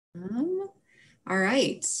All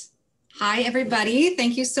right. Hi, everybody.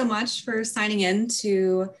 Thank you so much for signing in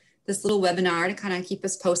to this little webinar to kind of keep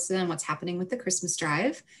us posted on what's happening with the Christmas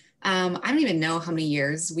Drive. I don't even know how many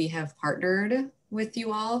years we have partnered with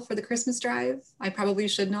you all for the Christmas Drive. I probably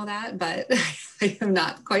should know that, but I am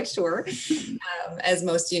not quite sure. As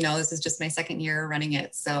most of you know, this is just my second year running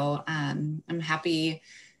it. So I'm happy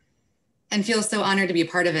and feel so honored to be a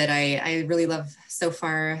part of it. I really love so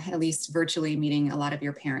far, at least virtually, meeting a lot of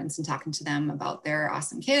your parents and talking to them about their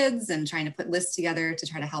awesome kids and trying to put lists together to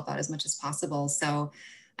try to help out as much as possible. So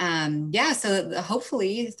yeah, so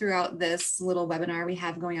hopefully throughout this little webinar we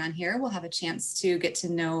have going on here, we'll have a chance to get to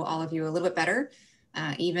know all of you a little bit better,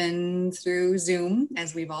 even through Zoom,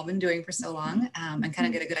 as we've all been doing for so long, and kind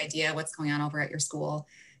of get a good idea of what's going on over at your school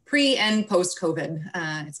pre and post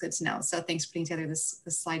COVID. It's good to know. So thanks for putting together this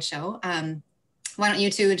slideshow. Why don't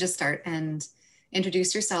you two just start and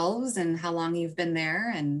introduce yourselves and how long you've been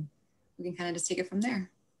there, and we can kind of just take it from there.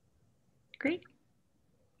 Great.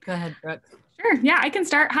 Go ahead, Brooke. Sure. Yeah, I can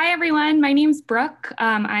start. Hi, everyone. My name's Brooke.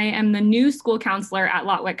 I am the new school counselor at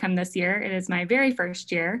Lot Whitcomb this year. It is my very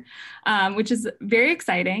first year, which is very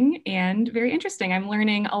exciting and very interesting. I'm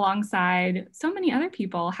learning alongside so many other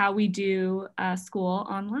people how we do school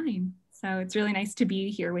online. So it's really nice to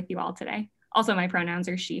be here with you all today. Also, my pronouns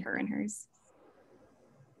are she, her, and hers.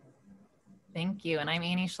 Thank you. And I'm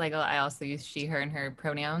Annie Schlegel. I also use she, her, and her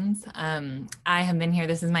pronouns. I have been here.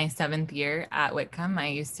 This is my 7th year at Whitcomb. I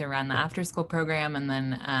used to run the after school program, and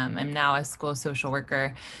then I'm now a school social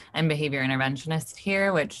worker and behavior interventionist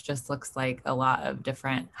here, which just looks like a lot of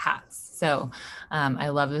different hats. So I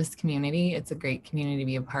love this community. It's a great community to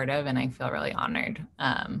be a part of, and I feel really honored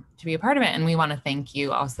to be a part of it. And we want to thank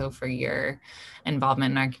you also for your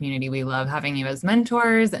involvement in our community. We love having you as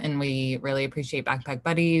mentors, and we really appreciate Backpack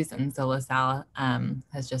Buddies, and so Salle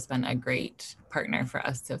has just been a great partner for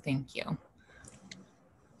us. So thank you.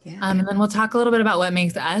 Yeah. And then we'll talk a little bit about what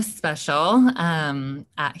makes us special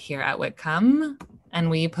here at Whitcomb. And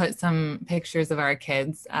we put some pictures of our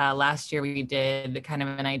kids. Last year we did kind of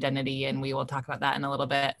an identity, and we will talk about that in a little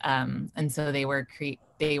bit. And so they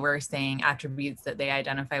were saying attributes that they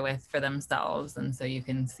identify with for themselves. And so you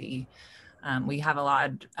can see we have a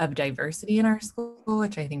lot of diversity in our school,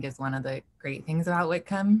 which I think is one of the great things about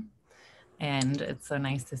Whitcomb. And it's so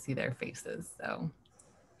nice to see their faces. So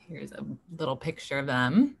here's a little picture of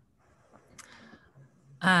them.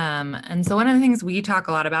 And so one of the things we talk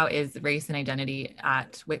a lot about is race and identity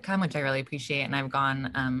at Whitcomb, which I really appreciate. And I've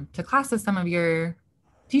gone to class with some of your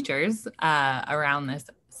teachers around this.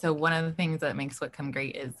 So one of the things that makes Whitcomb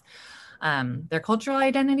great is their cultural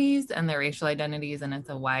identities and their racial identities, and it's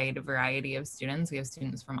a wide variety of students. We have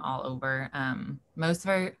students from all over.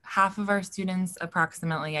 Half of our students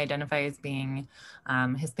approximately identify as being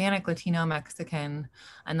Hispanic, Latino, Mexican,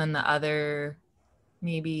 and then the other,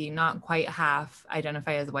 maybe not quite half,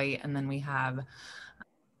 identify as white, and then we have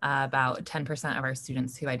about 10% of our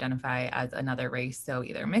students who identify as another race, so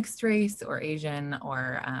either mixed race or Asian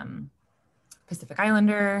or Pacific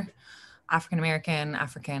Islander, African American,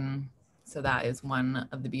 African. So that is one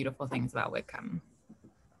of the beautiful things about Whitcomb.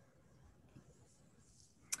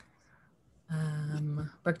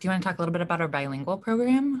 Brooke, do you want to talk a little bit about our bilingual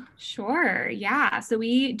program? Sure, yeah. So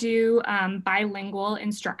we do bilingual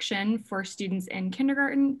instruction for students in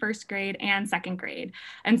kindergarten, 1st grade, and 2nd grade.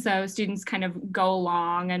 And so students kind of go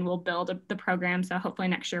along and we'll build the program. So hopefully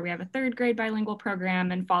next year we have a 3rd grade bilingual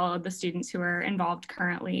program and follow the students who are involved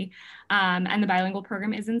currently. And the bilingual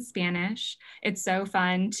program is in Spanish. It's so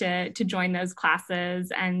fun to join those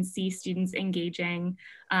classes and see students engaging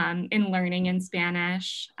in learning in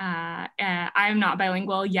Spanish. I'm not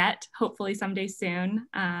bilingual yet, hopefully someday soon.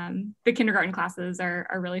 The kindergarten classes are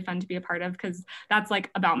really fun to be a part of because that's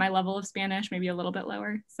like about my level of Spanish, maybe a little bit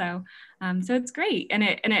lower. So it's great. And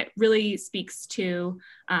it really speaks to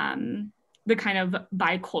the kind of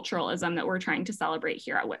biculturalism that we're trying to celebrate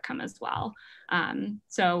here at Whitcomb as well.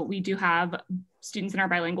 So we do have students in our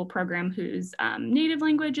bilingual program whose native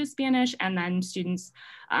language is Spanish, and then students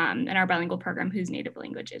in our bilingual program whose native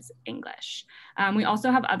language is English. We also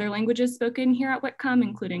have other languages spoken here at Whitcomb,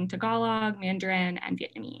 including Tagalog, Mandarin, and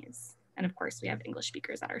Vietnamese. And of course, we have English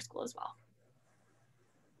speakers at our school as well.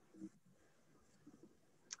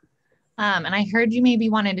 And I heard you maybe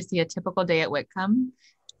wanted to see a typical day at Whitcomb.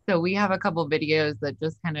 So we have a couple videos that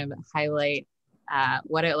just kind of highlight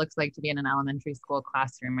what it looks like to be in an elementary school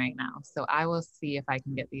classroom right now. So I will see if I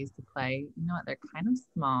can get these to play. You know what, they're kind of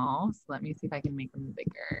small. So let me see if I can make them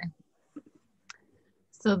bigger.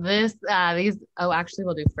 So actually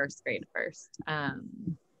we'll do 1st grade first.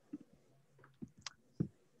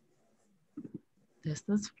 This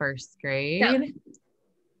is 1st grade. Yeah.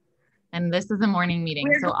 And this is a morning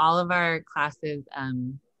meeting. So all of our classes,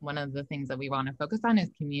 one of the things that we want to focus on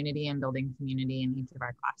is community and building community in each of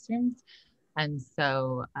our classrooms. And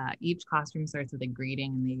so each classroom starts with a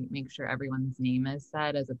greeting, and they make sure everyone's name is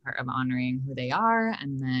said as a part of honoring who they are,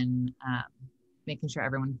 and then making sure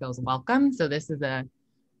everyone feels welcome. So this is a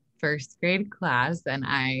first grade class, and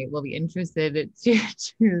I will be interested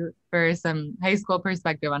for some high school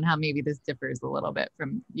perspective on how maybe this differs a little bit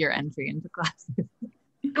from your entry into classes.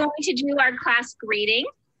 Going to do our class greeting.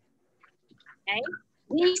 Okay.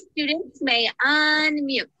 These students may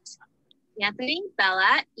unmute. Anthony,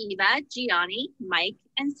 Bella, Eva, Gianni, Mike,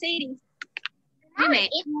 and Sadie. You may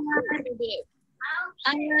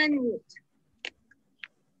unmute.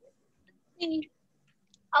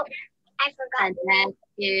 Oh, I forgot. Annette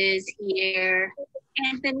is here.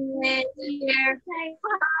 Anthony is here.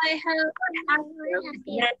 Hi,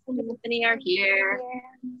 Annette and Anthony are here.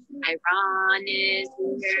 Ron is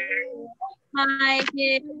here. Mike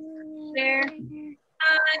is here.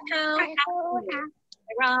 Hi,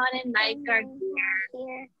 Ron and Mike are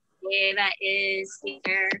here. Eva is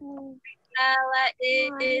here. Bella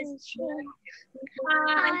is here.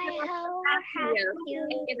 Hi, Eva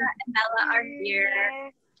and Bella are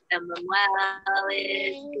here. And Manuel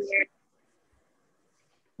is here.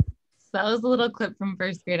 So that was a little clip from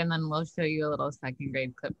first grade, and then we'll show you a little second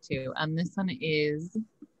grade clip too. And this one is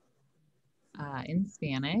in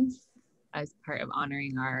Spanish as part of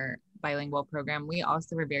honoring our bilingual program. We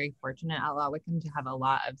also were very fortunate at Lot Whitcomb to have a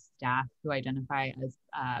lot of staff who identify as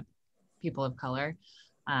people of color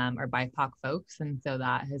or BIPOC folks. And so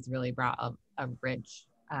that has really brought a rich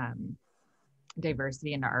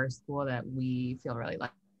diversity into our school that we feel really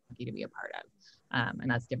lucky to be a part of.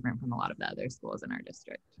 And that's different from a lot of the other schools in our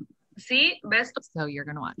district. Sí, ves. So you're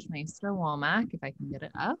going to watch Maestra Womack, if I can get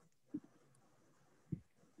it up.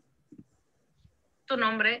 Tu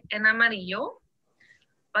nombre en amarillo.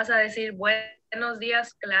 Vas a decir buenos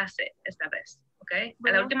días clase esta vez, ¿ok?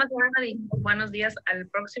 A la última semana dijimos buenos días al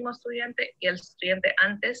próximo estudiante y al estudiante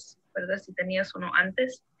antes, ¿verdad? Si tenías uno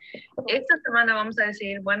antes. Esta semana vamos a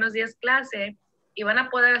decir buenos días clase y van a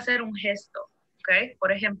poder hacer un gesto, ¿ok?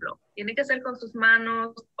 Por ejemplo, tiene que ser con sus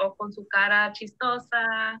manos o con su cara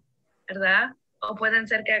chistosa, ¿verdad? O pueden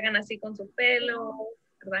ser que hagan así con su pelo,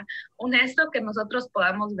 ¿verdad? Un gesto que nosotros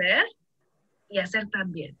podamos ver y hacer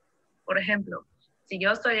también. Por ejemplo, si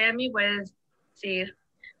yo soy Emi, voy a decir,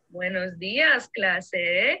 buenos días,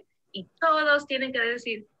 clase. Y todos tienen que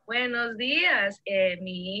decir, buenos días,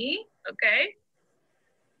 Emi. ¿Ok?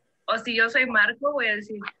 O si yo soy Marco, voy a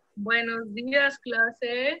decir, buenos días,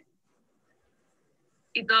 clase.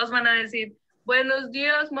 Y todos van a decir, buenos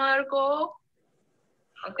días, Marco.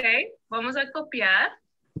 ¿Ok? Vamos a copiar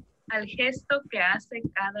al gesto que hace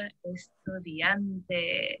cada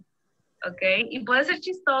estudiante. ¿Ok? Y puede ser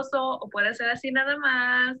chistoso o puede ser así nada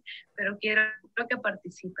más, pero quiero que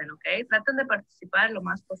participen, ¿ok? Traten de participar lo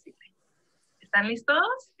más posible. ¿Están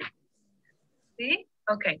listos? ¿Sí?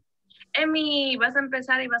 Ok. Emi, vas a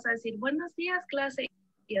empezar y vas a decir, buenos días, clase,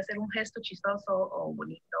 y hacer un gesto chistoso o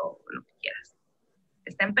bonito, o lo que quieras.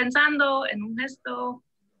 Estén pensando en un gesto.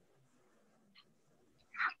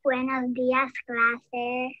 Buenos días,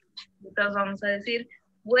 clase. Entonces vamos a decir,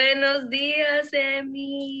 buenos días,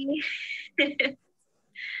 Emi.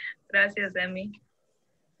 Gracias, Emi.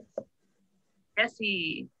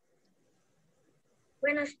 Jessie.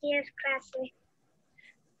 Buenos días, clase.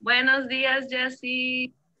 Buenos días,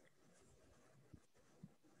 Jessie.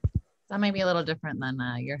 That might be a little different than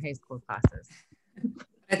your high school classes.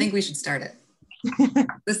 I think we should start it.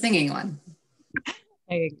 The singing one.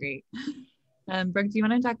 I agree. Brooke, do you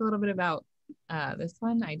want to talk a little bit about this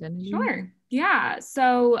one, identity? Sure. Yeah.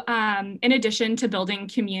 So in addition to building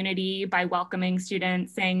community by welcoming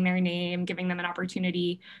students, saying their name, giving them an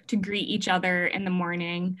opportunity to greet each other in the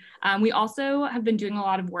morning, we also have been doing a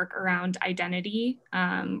lot of work around identity,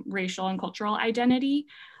 racial and cultural identity.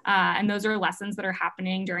 And those are lessons that are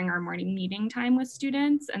happening during our morning meeting time with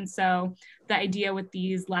students. And so the idea with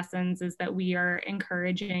these lessons is that we are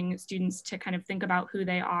encouraging students to kind of think about who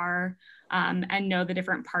they are and know the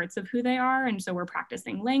different parts of who they are. And so we're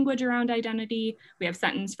practicing language around identity. We have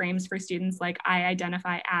sentence frames for students like I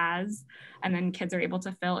identify as, and then kids are able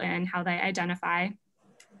to fill in how they identify.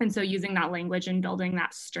 And so using that language and building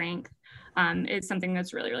that strength is something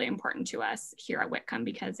that's really, really important to us here at Whitcomb,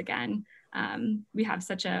 because again, we have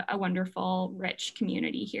such a wonderful, rich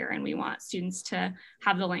community here, and we want students to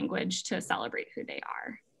have the language to celebrate who they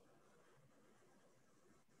are.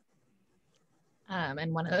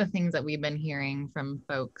 And one of the things that we've been hearing from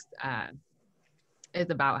folks is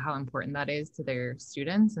about how important that is to their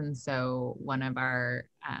students. And so one of our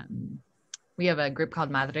we have a group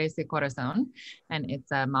called Madres de Corazón, and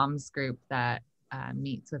it's a mom's group that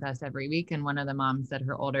meets with us every week. And one of the moms said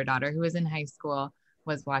her older daughter, who was in high school,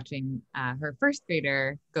 was watching her first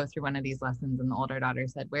grader go through one of these lessons. And the older daughter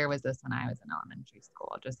said, where was this when I was in elementary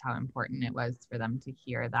school? Just how important it was for them to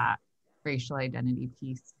hear that racial identity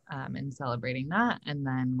piece and celebrating that. And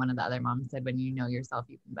then one of the other moms said, when you know yourself,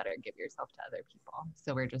 you can better give yourself to other people.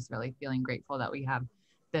 So we're just really feeling grateful that we have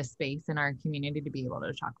this space in our community to be able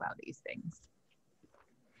to talk about these things.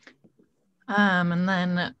 And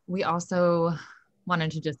then we also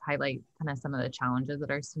wanted to just highlight kind of some of the challenges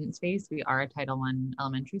that our students face. We are a Title I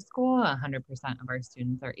elementary school. 100% of our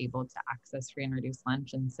students are able to access free and reduced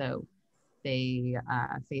lunch. And so they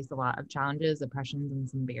face a lot of challenges, oppressions, and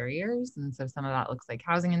some barriers. And so some of that looks like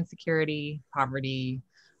housing insecurity, poverty,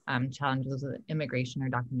 challenges with immigration or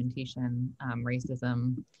documentation,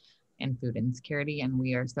 racism, and food insecurity. And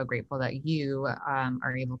we are so grateful that you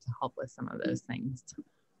are able to help with some of those things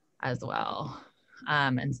as well.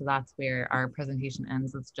 And so that's where our presentation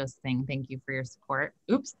ends. It's just saying thank you for your support.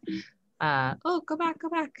 Oops. Oh, go back.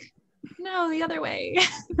 No, the other way.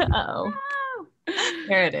 Uh-oh.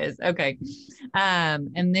 There it is. Okay.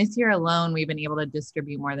 And this year alone, we've been able to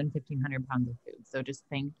distribute more than 1,500 pounds of food. So just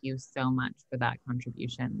thank you so much for that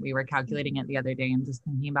contribution. We were calculating it the other day and just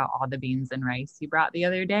thinking about all the beans and rice you brought the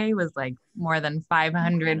other day was like more than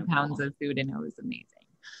 500 pounds of food, and it was amazing.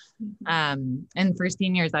 And for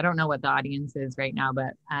seniors, I don't know what the audience is right now,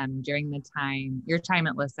 but during your time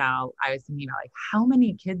at LaSalle, I was thinking about like, how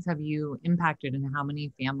many kids have you impacted and how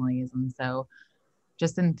many families? And so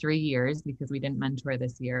just in 3 years, because we didn't mentor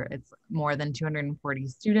this year, it's more than 240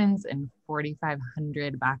 students and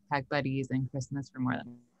 4,500 backpack buddies and Christmas for more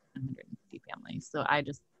than 150 families. So I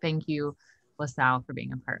just thank you, LaSalle, for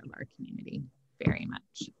being a part of our community very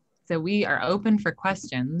much. So we are open for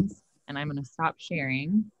questions, and I'm going to stop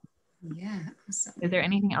sharing. Yeah, awesome. Is there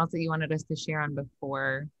anything else that you wanted us to share on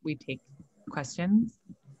before we take questions?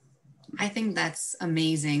 I think that's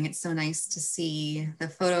amazing. It's so nice to see the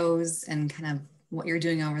photos and kind of what you're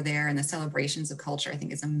doing over there and the celebrations of culture. I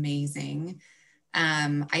think is amazing.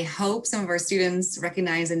 I hope some of our students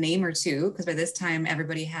recognize a name or two, because by this time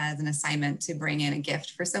everybody has an assignment to bring in a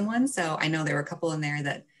gift for someone. So I know there were a couple in there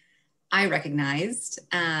that I recognized.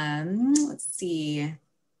 Let's see.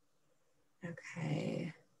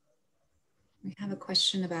 Okay. We have a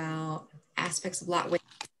question about aspects of Lot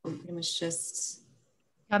Whitcomb. Pretty much just.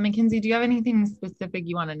 Mackenzie, do you have anything specific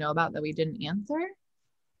you want to know about that we didn't answer?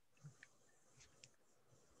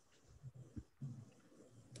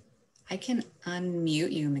 I can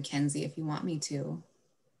unmute you, Mackenzie, if you want me to.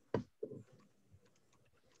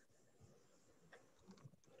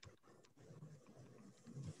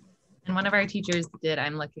 And one of our teachers did,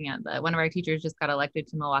 I'm looking at one of our teachers just got elected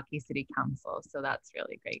to Milwaukee City Council. So that's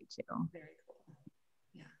really great too. Very cool.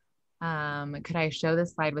 Yeah. Could I show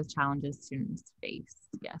this slide with challenges students face?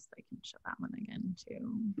 Yes, I can show that one again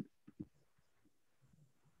too.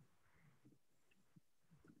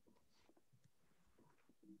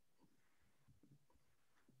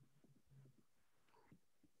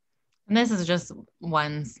 And this is just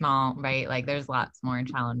one small, right? Like there's lots more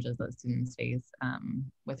challenges that students face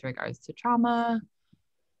with regards to trauma,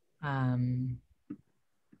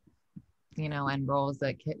 you know, and roles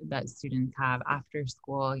that students have after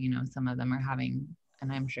school. You know, some of them are having,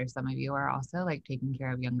 and I'm sure some of you are also like taking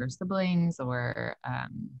care of younger siblings or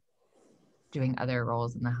doing other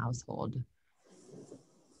roles in the household,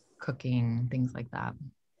 cooking, things like that.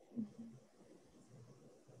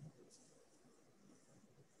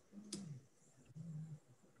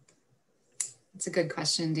 It's a good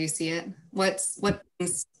question. Do you see it? What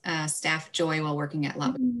brings staff joy while working at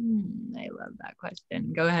Lot? I love that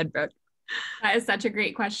question. Go ahead, Brooke. That is such a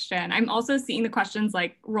great question. I'm also seeing the questions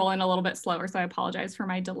like roll in a little bit slower, so I apologize for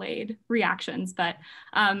my delayed reactions. But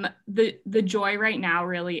the joy right now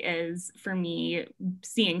really is for me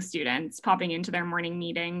seeing students popping into their morning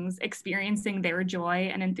meetings, experiencing their joy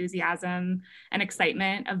and enthusiasm and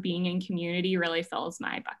excitement of being in community really fills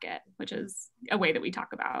my bucket, which is a way that we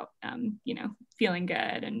talk about, you know, feeling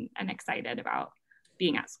good and excited about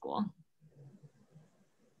being at school.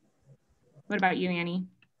 What about you, Annie?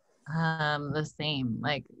 The same,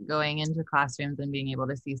 like going into classrooms and being able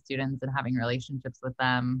to see students and having relationships with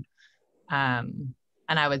them. And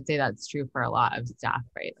I would say that's true for a lot of staff,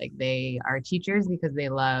 right? Like they are teachers because they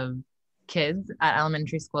love kids. At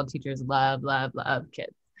elementary school, teachers love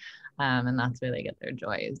kids. And that's where they get their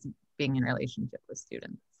joy, is being in relationship with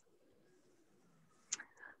students.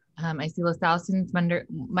 I see LaSalle students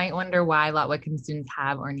might wonder why Lot Whitcomb students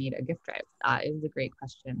have or need a gift drive. That is a great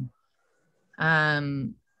question.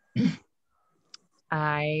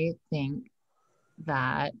 I think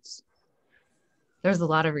that there's a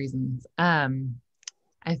lot of reasons.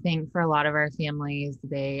 I think for a lot of our families,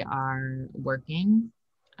 they are working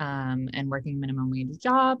and working minimum wage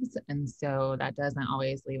jobs. And so that doesn't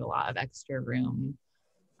always leave a lot of extra room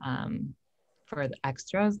for the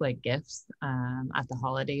extras like gifts at the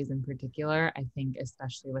holidays in particular. I think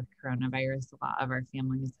especially with coronavirus, a lot of our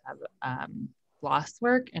families have lost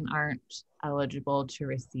work and aren't eligible to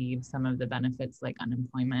receive some of the benefits like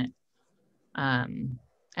unemployment.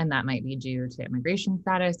 And that might be due to immigration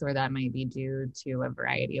status, or that might be due to a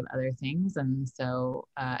variety of other things. And so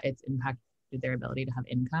it's impacted their ability to have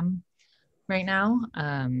income right now.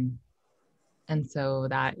 And so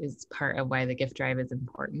that is part of why the gift drive is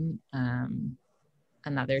important, and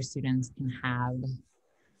that their students can have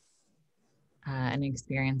an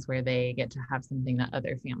experience where they get to have something that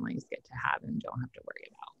other families get to have and don't have to worry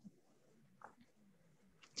about.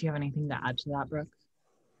 Do you have anything to add to that, Brooke?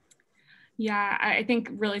 Yeah, I think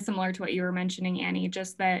really similar to what you were mentioning, Annie,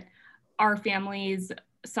 just that our families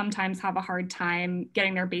sometimes have a hard time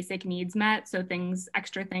getting their basic needs met. So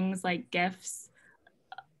extra things like gifts,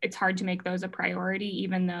 it's hard to make those a priority,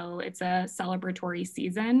 even though it's a celebratory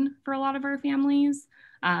season for a lot of our families.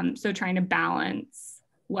 So trying to balance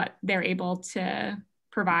what they're able to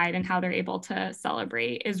provide and how they're able to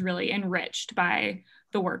celebrate is really enriched by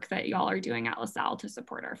the work that y'all are doing at LaSalle to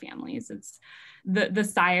support our families. It's the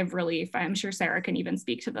sigh of relief. I'm sure Sarah can even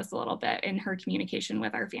speak to this a little bit in her communication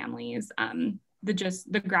with our families.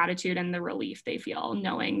 The gratitude and the relief they feel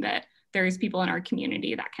knowing that there's people in our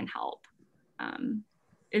community that can help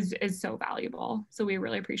is so valuable. So we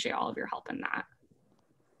really appreciate all of your help in that.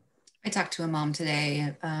 I talked to a mom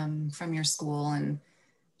today from your school and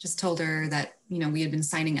just told her that, we had been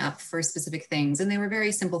signing up for specific things, and they were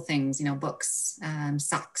very simple things, books,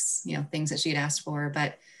 socks, things that she had asked for.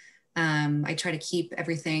 But I try to keep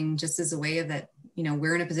everything just as a way of that,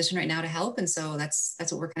 we're in a position right now to help. And so that's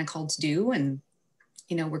what we're kind of called to do. And,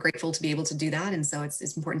 we're grateful to be able to do that. And so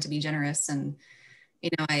it's important to be generous. And,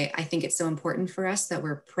 I think it's so important for us that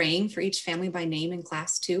we're praying for each family by name in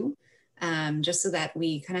class too. Just so that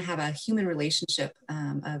we kind of have a human relationship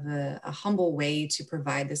of a humble way to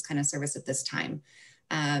provide this kind of service at this time.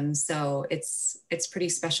 So it's pretty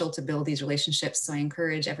special to build these relationships. So I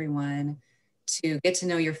encourage everyone to get to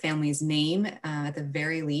know your family's name at the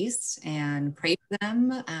very least, and pray for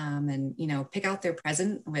them, and pick out their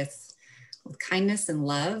present with kindness and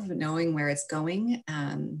love, knowing where it's going.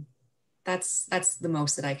 That's the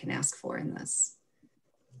most that I can ask for in this.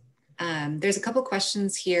 There's a couple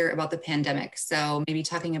questions here about the pandemic. So maybe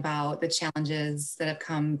talking about the challenges that have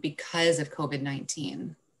come because of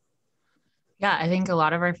COVID-19. Yeah, I think a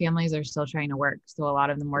lot of our families are still trying to work. So a lot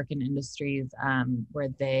of them work in industries where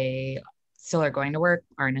they still are going to work,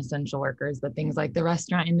 aren't essential workers, but things like the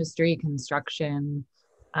restaurant industry, construction.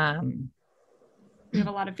 We have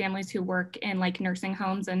a lot of families who work in like nursing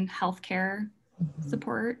homes and healthcare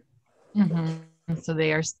support. So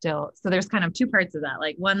they are still, so there's kind of two parts of that.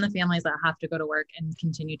 Like one, the families that have to go to work and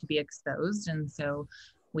continue to be exposed. And so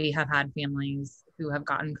we have had families who have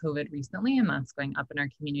gotten COVID recently, and that's going up in our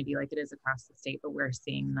community like it is across the state, but we're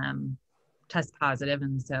seeing them test positive.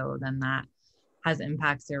 And so then that has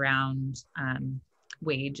impacts around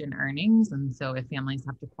wage and earnings. And so if families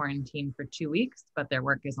have to quarantine for 2 weeks, but their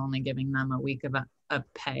work is only giving them a week of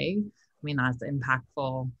pay, I mean, that's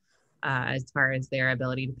impactful as far as their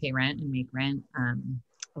ability to pay rent and make rent.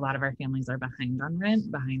 A lot of our families are behind on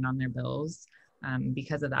rent, behind on their bills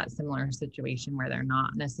because of that similar situation where they're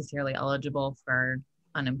not necessarily eligible for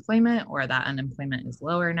unemployment, or that unemployment is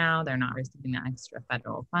lower now. They're not receiving the extra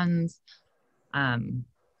federal funds. And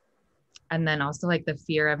then also like the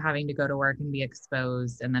fear of having to go to work and be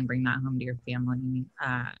exposed and then bring that home to your family.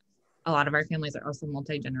 A lot of our families are also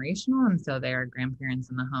multi-generational, and so there are grandparents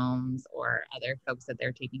in the homes or other folks that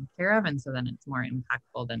they're taking care of. And so then it's more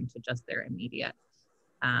impactful than to just their immediate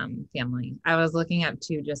family. I was looking up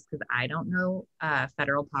too, just because I don't know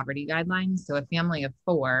federal poverty guidelines. So a family of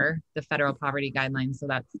 4, the federal poverty guidelines, so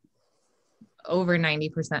that's over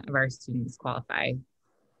 90% of our students qualify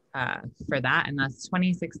for that. And that's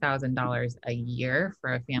 $26,000 a year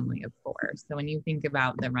for a family of 4. So when you think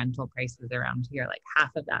about the rental prices around here, like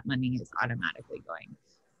half of that money is automatically going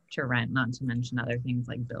to rent, not to mention other things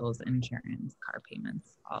like bills, insurance, car payments,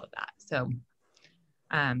 all of that. So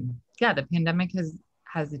yeah, the pandemic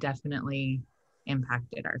has definitely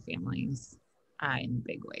impacted our families in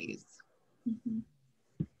big ways.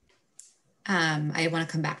 I want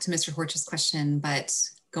to come back to Mr. Horch's question, but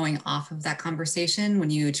going off of that conversation, when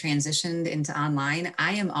you transitioned into online,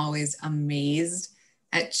 I am always amazed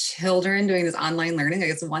at children doing this online learning.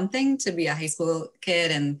 Like, it's one thing to be a high school kid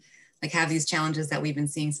and like have these challenges that we've been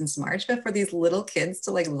seeing since March, but for these little kids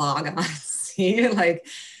to like log on and see, like,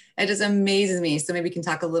 it just amazes me. So maybe we can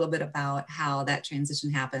talk a little bit about how that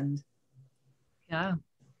transition happened. Yeah.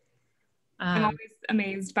 I'm always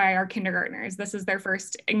amazed by our kindergartners. This is their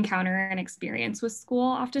first encounter and experience with school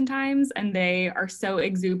oftentimes, and they are so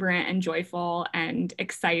exuberant and joyful and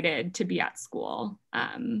excited to be at school.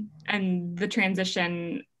 And the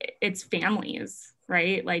transition, it's families,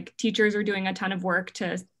 right? Like teachers are doing a ton of work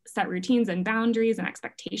to set routines and boundaries and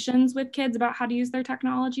expectations with kids about how to use their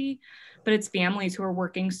technology, but it's families who are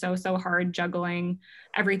working so hard juggling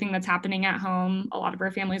everything that's happening at home. A lot of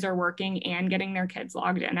our families are working and getting their kids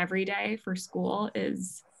logged in every day for school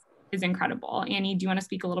is incredible. Annie, do you want to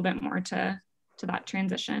speak a little bit more to that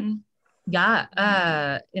transition?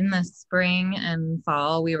 Yeah, in the spring and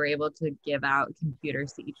fall, we were able to give out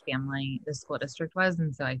computers to each family, the school district was.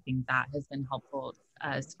 And so I think that has been helpful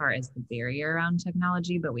as far as the barrier around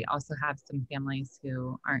technology. But we also have some families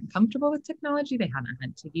who aren't comfortable with technology. They haven't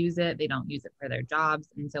had to use it. They don't use it for their jobs.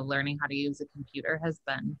 And so learning how to use a computer has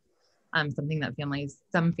been something that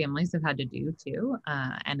some families have had to do too.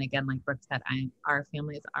 And again, like Brooke said, our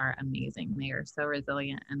families are amazing. They are so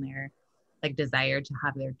resilient, and their like desire to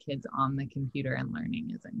have their kids on the computer and learning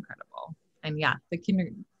is incredible. And yeah,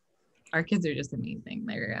 our kids are just amazing.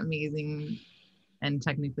 They're amazing and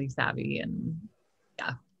technically savvy, and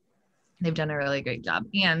yeah, they've done a really great job.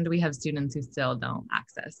 And we have students who still don't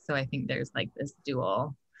access. So I think there's like this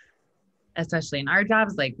dual, especially in our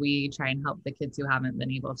jobs, like we try and help the kids who haven't been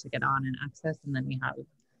able to get on and access. And then we have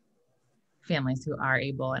families who are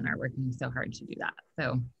able and are working so hard to do that.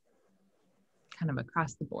 So kind of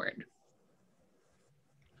across the board.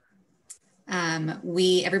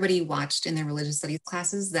 Everybody watched in their religious studies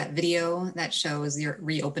classes that video that shows your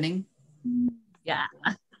reopening. Yeah.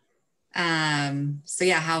 So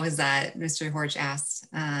yeah, how has that, Mr. Horch asked,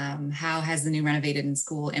 how has the new renovated in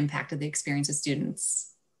school impacted the experience of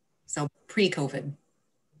students? So pre-COVID.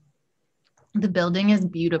 The building is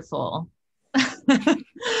beautiful. It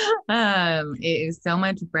is so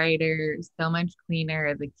much brighter, so much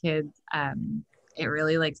cleaner. The kids, it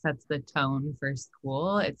really like sets the tone for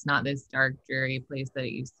school. It's not this dark, dreary place that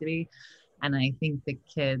it used to be. And I think the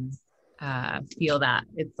kids feel that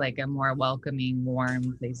it's like a more welcoming,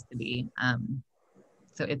 warm place to be.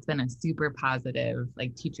 So it's been a super positive,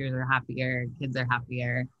 like teachers are happier, kids are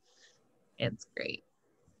happier. It's great.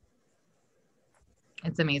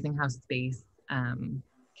 It's amazing how space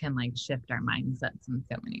can like shift our mindsets in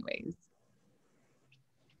so many ways.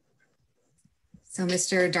 So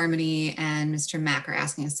Mr. Darmody and Mr. Mack are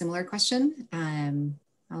asking a similar question.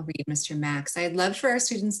 I'll read Mr. Mack's. I'd love for our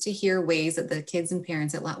students to hear ways that the kids and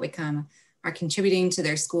parents at Lot Whitcomb are contributing to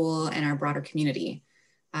their school and our broader community.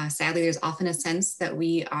 Sadly, there's often a sense that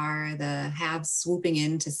we are the haves swooping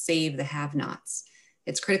in to save the have-nots.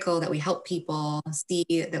 It's critical that we help people see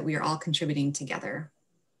that we are all contributing together.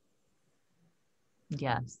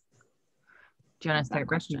 Yes. Do you want to start,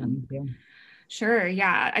 question? Sure.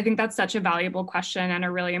 Yeah, I think that's such a valuable question and a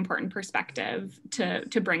really important perspective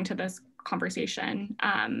to bring to this conversation.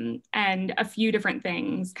 And a few different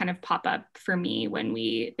things kind of pop up for me when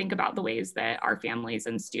we think about the ways that our families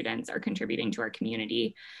and students are contributing to our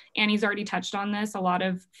community. Annie's already touched on this. A lot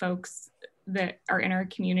of folks that are in our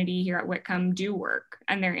community here at Whitcomb do work,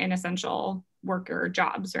 and they're in essential worker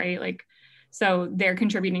jobs, right? Like, so they're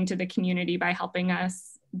contributing to the community by helping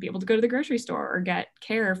us be able to go to the grocery store or get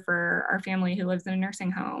care for our family who lives in a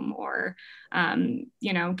nursing home, or,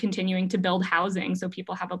 you know, continuing to build housing so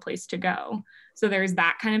people have a place to go. So there's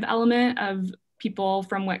that kind of element of people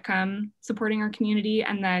from Whitcomb supporting our community.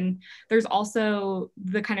 And then there's also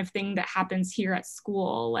the kind of thing that happens here at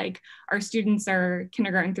school. Like our students are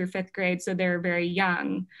kindergarten through 5th grade, so they're very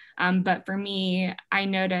young. But for me, I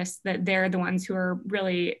notice that they're the ones who are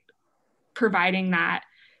really providing that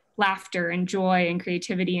laughter and joy and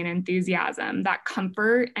creativity and enthusiasm, that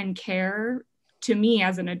comfort and care to me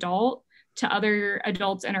as an adult, to other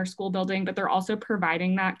adults in our school building, but they're also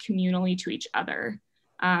providing that communally to each other.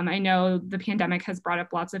 I know the pandemic has brought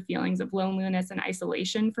up lots of feelings of loneliness and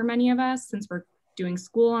isolation for many of us, since we're doing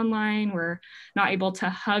school online, we're not able to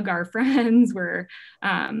hug our friends, we're,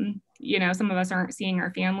 you know, some of us aren't seeing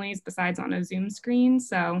our families besides on a Zoom screen.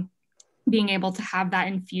 So being able to have that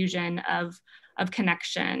infusion of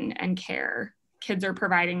connection and care, kids are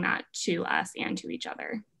providing that to us and to each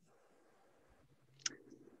other.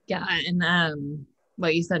 Yeah, and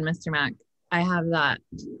what you said, Mr. Mack, I have that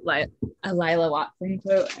like a Lila Watson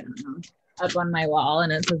quote, I don't know, up on my wall,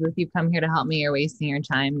 and it says, "If you come here to help me, you're wasting your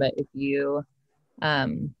time. But if you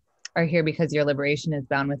are here because your liberation is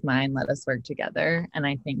bound with mine, let us work together." And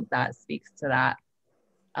I think that speaks to that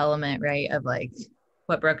element, right, of like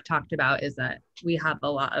what Brooke talked about is that we have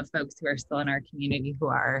a lot of folks who are still in our community who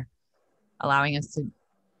are allowing us to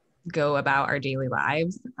go about our daily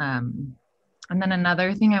lives. And then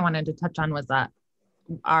another thing I wanted to touch on was that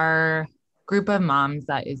our group of moms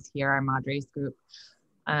that is here, our Madres group,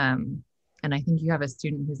 and I think you have a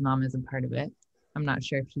student whose mom is a part of it. I'm not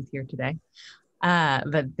sure if she's here today,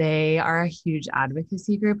 but they are a huge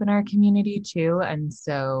advocacy group in our community too. And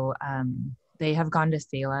so they have gone to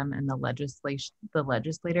Salem, and the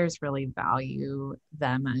legislators really value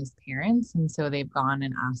them as parents. And so they've gone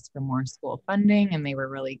and asked for more school funding, and they were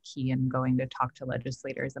really key in going to talk to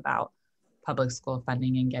legislators about public school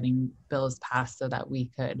funding and getting bills passed so that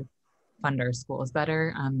we could fund our schools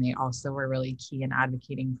better. They also were really key in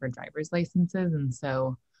advocating for driver's licenses. And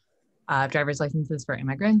so driver's licenses for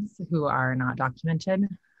immigrants who are not documented.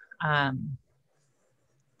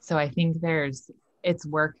 So I think it's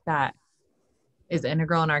work that is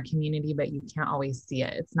integral in our community, but you can't always see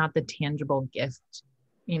it. It's not the tangible gift,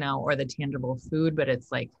 or the tangible food, but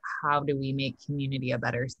it's like, how do we make community a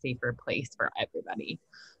better, safer place for everybody?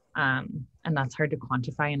 And that's hard to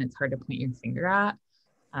quantify, and it's hard to point your finger at.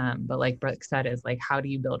 But like Brooke said, is like, how do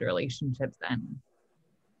you build relationships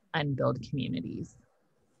and build communities?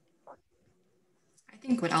 I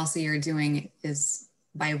think what also you're doing is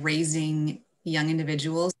by raising young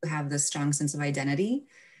individuals who have this strong sense of identity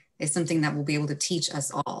is something that will be able to teach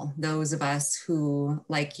us all. Those of us who,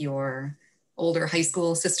 like your older high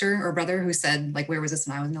school sister or brother who said, like, where was this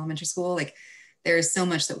when I was in elementary school? Like, there is so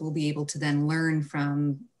much that we'll be able to then learn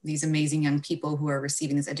from these amazing young people who are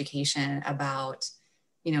receiving this education about,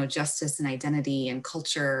 justice and identity and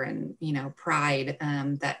culture and, pride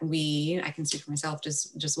that I can speak for myself,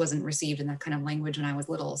 just wasn't received in that kind of language when I was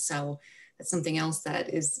little. So that's something else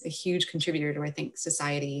that is a huge contributor to, I think,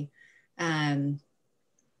 society.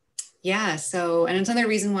 Yeah, so, and it's another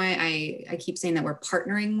reason why I keep saying that we're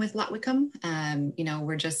partnering with Lot Whitcomb.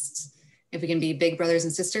 We're just, if we can be big brothers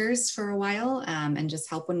and sisters for a while and just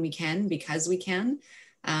help when we can, because we can,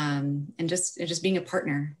 and just being a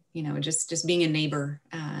partner, just being a neighbor.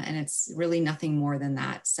 And it's really nothing more than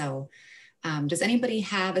that. So does anybody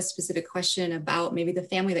have a specific question about maybe the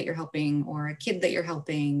family that you're helping or a kid that you're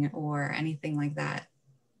helping or anything like that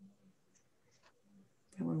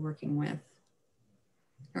we're working with?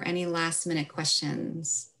 Or any last minute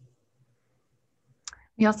questions?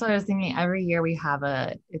 We also are thinking every year we have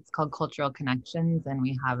it's called Cultural Connections, and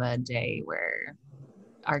we have a day where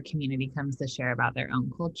our community comes to share about their own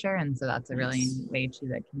culture. And so that's a really neat way too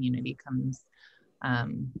that community comes.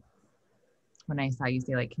 When I saw you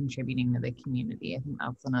say like contributing to the community, I think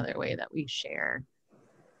that's another way that we share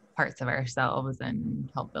parts of ourselves and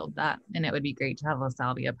help build that. And it would be great to have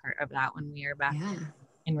LaSalle be a part of that when we are back. Yeah.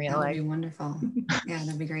 In real life. That would be wonderful. Yeah,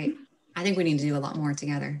 that'd be great. I think we need to do a lot more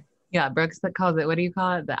together. Yeah, Brooks calls it, what do you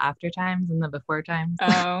call it? The after times and the before times?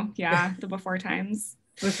 Oh, yeah, the before times.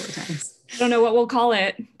 Before times. I don't know what we'll call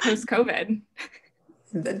it post-COVID.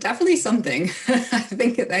 Definitely something. I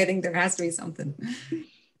think there has to be something.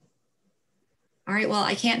 All right, well,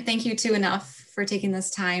 I can't thank you two enough for taking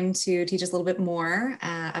this time to teach us a little bit more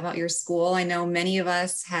about your school. I know many of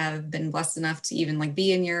us have been blessed enough to even like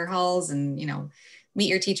be in your halls and, meet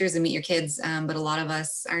your teachers and meet your kids, but a lot of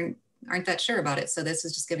us aren't that sure about it. So this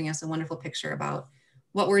is just giving us a wonderful picture about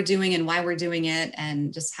what we're doing and why we're doing it,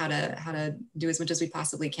 and just how to do as much as we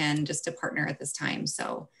possibly can just to partner at this time.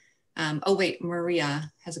 So, oh wait,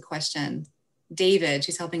 Maria has a question. David,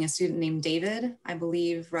 she's helping a student named David, I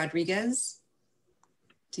believe Rodriguez.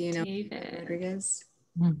 Do you know David Rodriguez?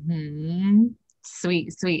 Mm-hmm.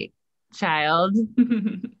 Sweet child.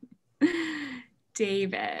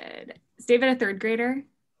 David. Is David a third grader? I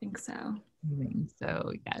think so. I think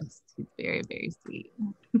so, yes. He's very, very sweet.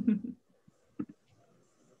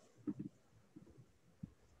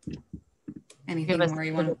 Anything more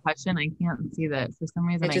you want to question? I can't see that for some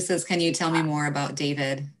reason. It just says, can you tell me more about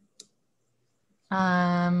David?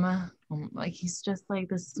 Like he's just like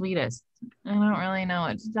the sweetest. I don't really know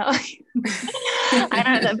what to tell you.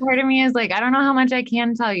 That part of me is like, I don't know how much I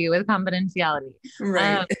can tell you with confidentiality.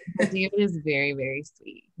 Right. David is very, very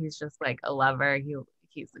sweet. He's just like a lover.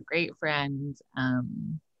 He's a great friend.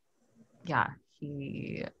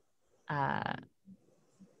 He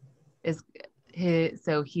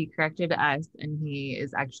so he corrected us, and he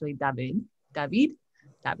is actually David.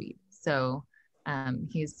 So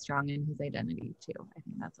he's strong in his identity too. I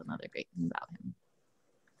think that's another great thing about him.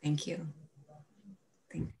 Thank you.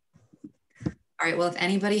 All right, well, if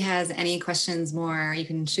anybody has any questions more, you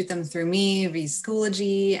can shoot them through me via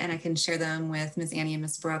Schoology, and I can share them with Miss Annie and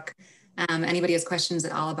Miss Brooke. Anybody has questions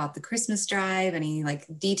at all about the Christmas drive, any like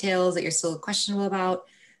details that you're still questionable about,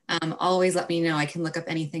 always let me know. I can look up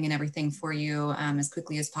anything and everything for you as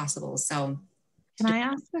quickly as possible. So can I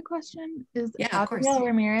ask a question? Yeah, of course. Abigail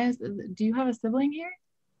Ramirez, do you have a sibling here?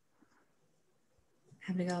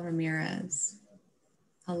 Abigail Ramirez,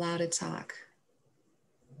 allow to talk.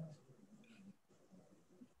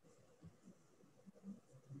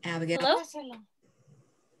 Abigail. Hello?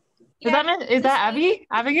 Is that Abby?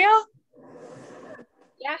 Abigail?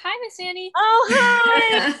 Yeah, hi, Miss Annie. Oh,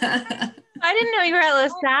 hi. I didn't know you were at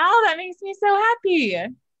LaSalle. That makes me so happy.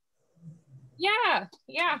 Yeah.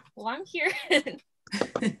 Well, I'm here.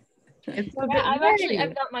 It's so good.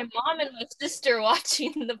 I've got my mom and my sister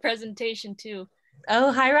watching the presentation too.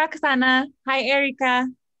 Oh, hi, Roxana. Hi, Erica.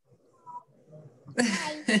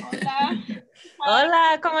 Hola.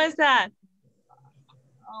 Hola, ¿cómo está?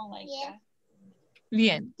 Oh my God.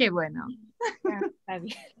 Bien, qué bueno. Está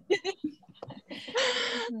bien.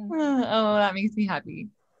 Oh, that makes me happy.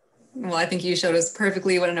 Well, I think you showed us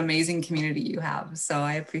perfectly what an amazing community you have. So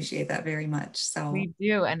I appreciate that very much. So We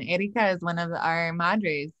do. And Erika is one of our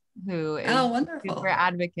madres who is wonderful. super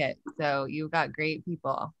advocate. So you've got great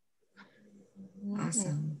people.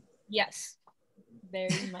 Awesome. Yes,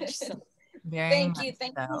 very much so. Thank you.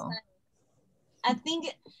 So. I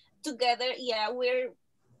think together,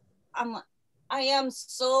 I am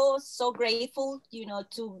so grateful,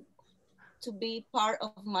 to be part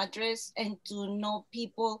of Madres and to know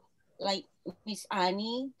people like Miss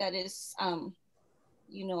Annie. That is,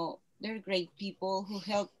 they're great people who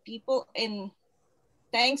help people. And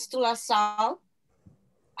thanks to LaSalle,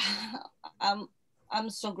 I'm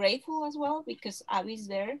so grateful as well because Abby's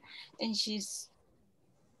there and she's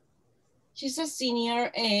a senior,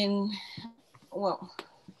 and well,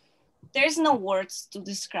 there's no words to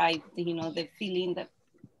describe the feeling that,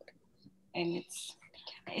 and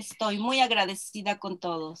estoy muy agradecida con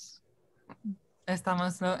todos.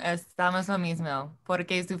 Estamos lo mismo,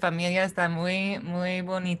 porque su familia está muy, muy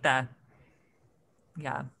bonita.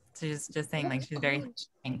 Yeah, she's just saying like she's very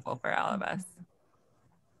thankful for all of us.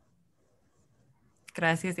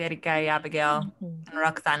 Gracias, Erika y Abigail and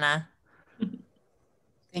Roxana.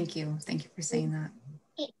 Thank you. Thank you for saying that.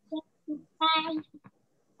 Bye.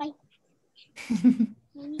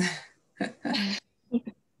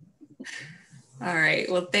 All right.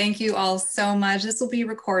 Well, thank you all so much. This will be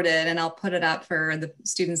recorded and I'll put it up for the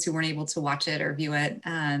students who weren't able to watch it or view it,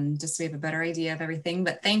 just so we have a better idea of everything.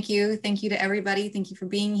 But thank you. Thank you to everybody. Thank you for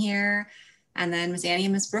being here. And then Miss Annie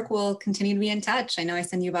and Miss Brooke will continue to be in touch. I know I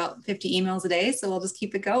send you about 50 emails a day, so we'll just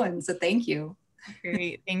keep it going. So thank you.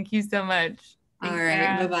 Great. Thank you so much. All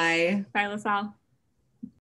right. Bye-bye. Bye, LaSalle.